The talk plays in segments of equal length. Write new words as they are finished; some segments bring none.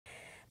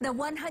The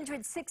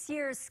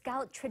 106-year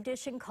Scout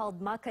tradition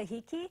called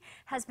Makahiki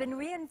has been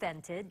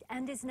reinvented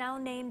and is now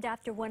named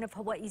after one of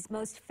Hawaii's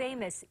most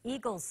famous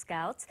Eagle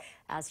Scouts,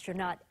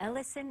 astronaut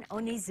Ellison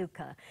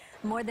Onizuka.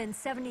 More than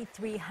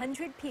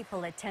 7,300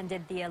 people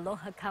attended the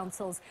Aloha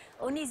Council's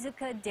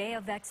Onizuka Day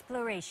of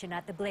Exploration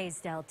at the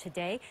Blaisdell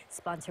today,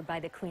 sponsored by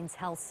the Queen's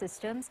Health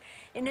Systems.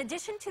 In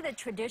addition to the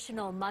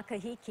traditional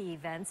Makahiki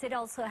events, it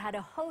also had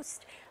a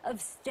host of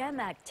STEM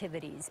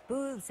activities,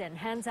 booths, and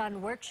hands-on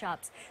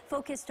workshops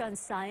focused on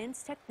science,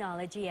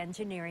 technology,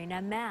 engineering,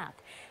 and math.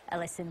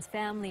 Ellison's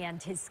family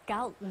and his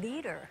Scout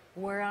leader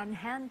were on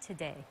hand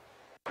today.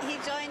 He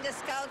joined the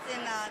Scouts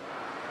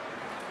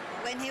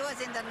when he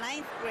was in the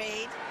 9th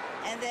grade,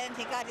 and then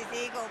he got his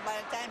Eagle by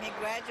the time he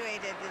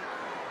graduated.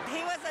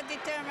 He was a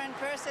determined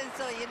person,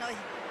 so,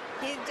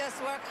 he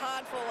just worked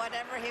hard for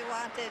whatever he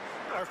wanted.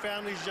 Our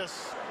family's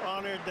just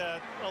honored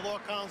that Aloha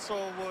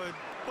Council would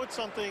put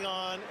something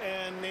on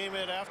and name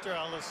it after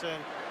Ellison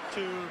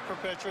to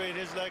perpetuate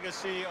his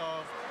legacy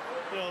of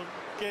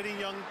getting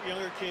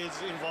younger kids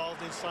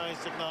involved in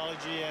science,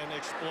 technology, and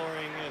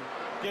exploring and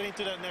getting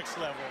to that next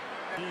level.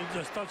 It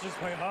just touches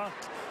my heart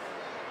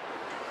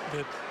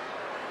that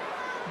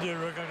they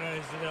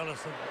recognize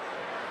Ellison.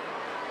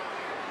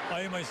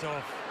 I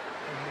myself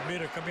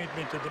made a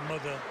commitment to the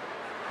mother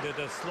that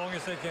as long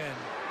as I can,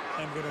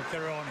 I'm going to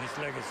carry on his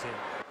legacy.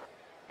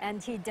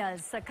 And he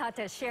does.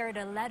 Sakata shared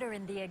a letter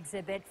in the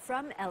exhibit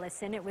from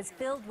Ellison. It was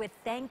filled with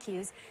thank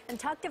yous and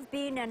talked of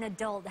being an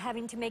adult,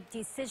 having to make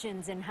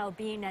decisions, and how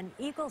being an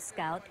Eagle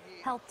Scout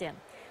helped him.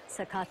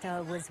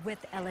 Sakata was with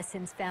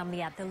Ellison's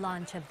family at the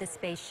launch of the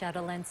space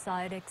shuttle and saw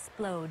it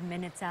explode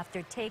minutes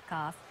after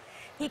takeoff.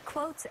 He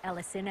quotes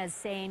Ellison as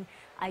saying,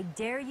 "I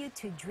dare you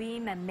to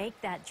dream and make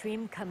that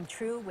dream come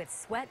true with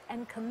sweat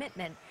and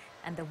commitment,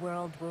 and the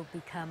world will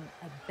become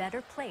a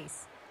better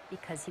place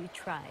because you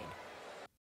tried."